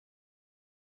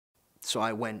So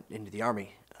I went into the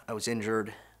Army. I was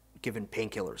injured, given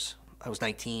painkillers. I was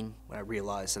 19 when I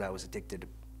realized that I was addicted to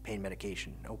pain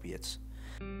medication, opiates.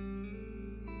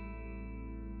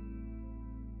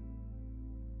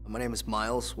 My name is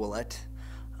Myles, Ouellette,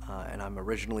 and I'm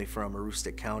originally from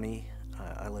Aroostook County.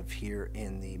 I live here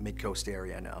in the Mid-Coast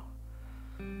area now.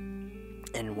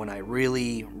 And when I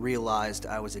really realized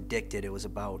I was addicted, it was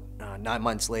about 9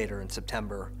 months later in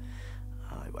September.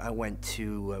 We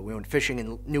went fishing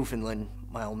in Newfoundland,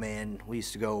 my old man. We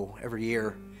used to go every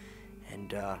year.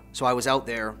 And so I was out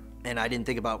there, and I didn't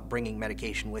think about bringing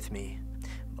medication with me.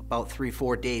 About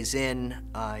 3-4 days in,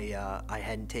 I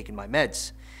hadn't taken my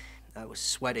meds. I was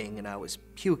sweating and I was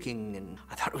puking, and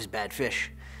I thought it was bad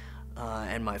fish.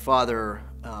 And my father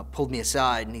pulled me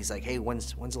aside, and he's like, "Hey,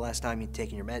 when's the last time you've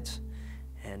taken your meds?"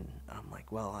 And I'm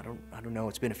like, "Well, I don't know.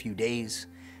 It's been a few days."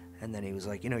 And then he was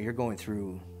like, "You know, you're going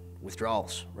through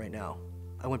withdrawals right now."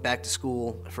 I went back to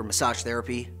school for massage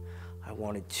therapy. I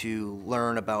wanted to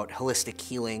learn about holistic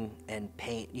healing and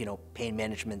pain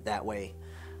management that way,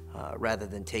 rather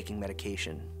than taking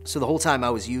medication. So the whole time I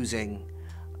was using,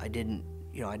 I didn't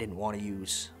want to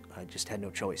use. I just had no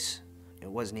choice. It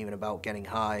wasn't even about getting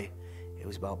high. It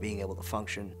was about being able to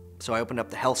function. So I opened up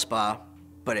the health spa,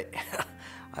 but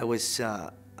I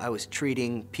was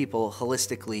treating people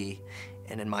holistically,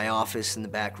 and in my office in the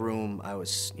back room, I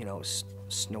was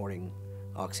snorting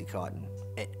Oxycontin.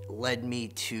 It led me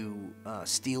to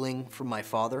stealing from my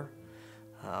father,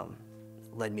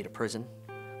 led me to prison.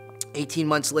 18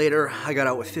 months later, I got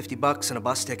out with 50 bucks and a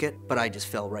bus ticket, but I just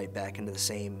fell right back into the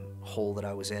same hole that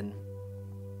I was in.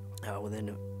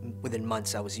 Within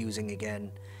months, I was using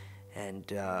again,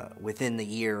 and within the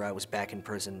year, I was back in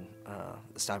prison,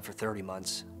 this time for 30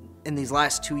 months. In these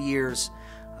last 2 years,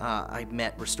 I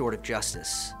met Restorative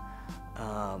Justice,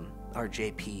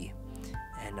 RJP,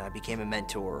 and I became a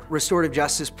mentor. Restorative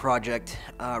Justice Project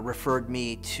referred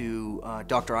me to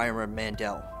Dr. Ira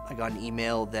Mandel. I got an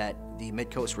email that the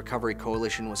Mid-Coast Recovery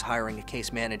Coalition was hiring a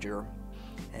case manager,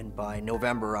 and by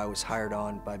November I was hired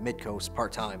on by Mid-Coast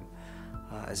part-time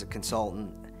as a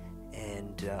consultant,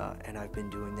 and I've been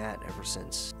doing that ever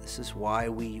since. This is why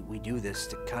we do this,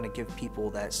 to kind of give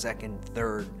people that second,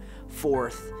 third,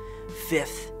 fourth,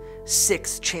 fifth,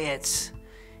 sixth chance.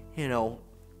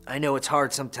 I know it's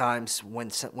hard sometimes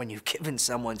when you've given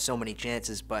someone so many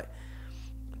chances, but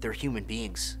they're human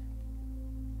beings.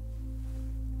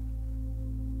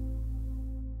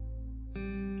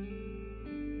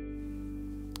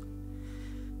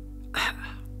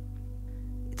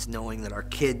 It's knowing that our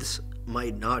kids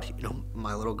might not,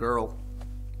 my little girl,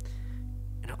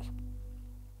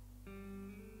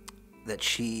 that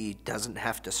she doesn't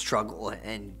have to struggle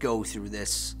and go through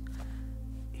this,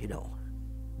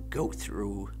 go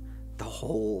through the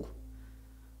whole,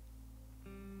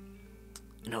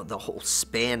 the whole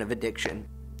span of addiction.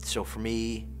 So for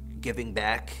me, giving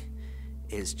back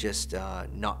is just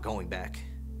not going back.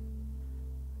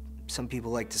 Some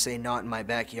people like to say not in my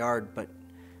backyard, but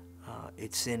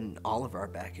it's in all of our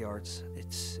backyards.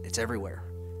 It's everywhere.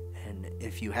 And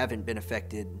if you haven't been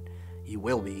affected, you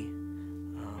will be.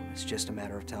 It's just a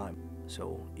matter of time.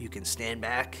 So you can stand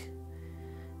back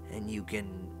and you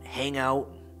can hang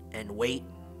out and wait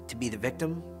to be the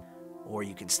victim, or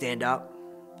you can stand up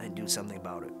and do something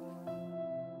about it.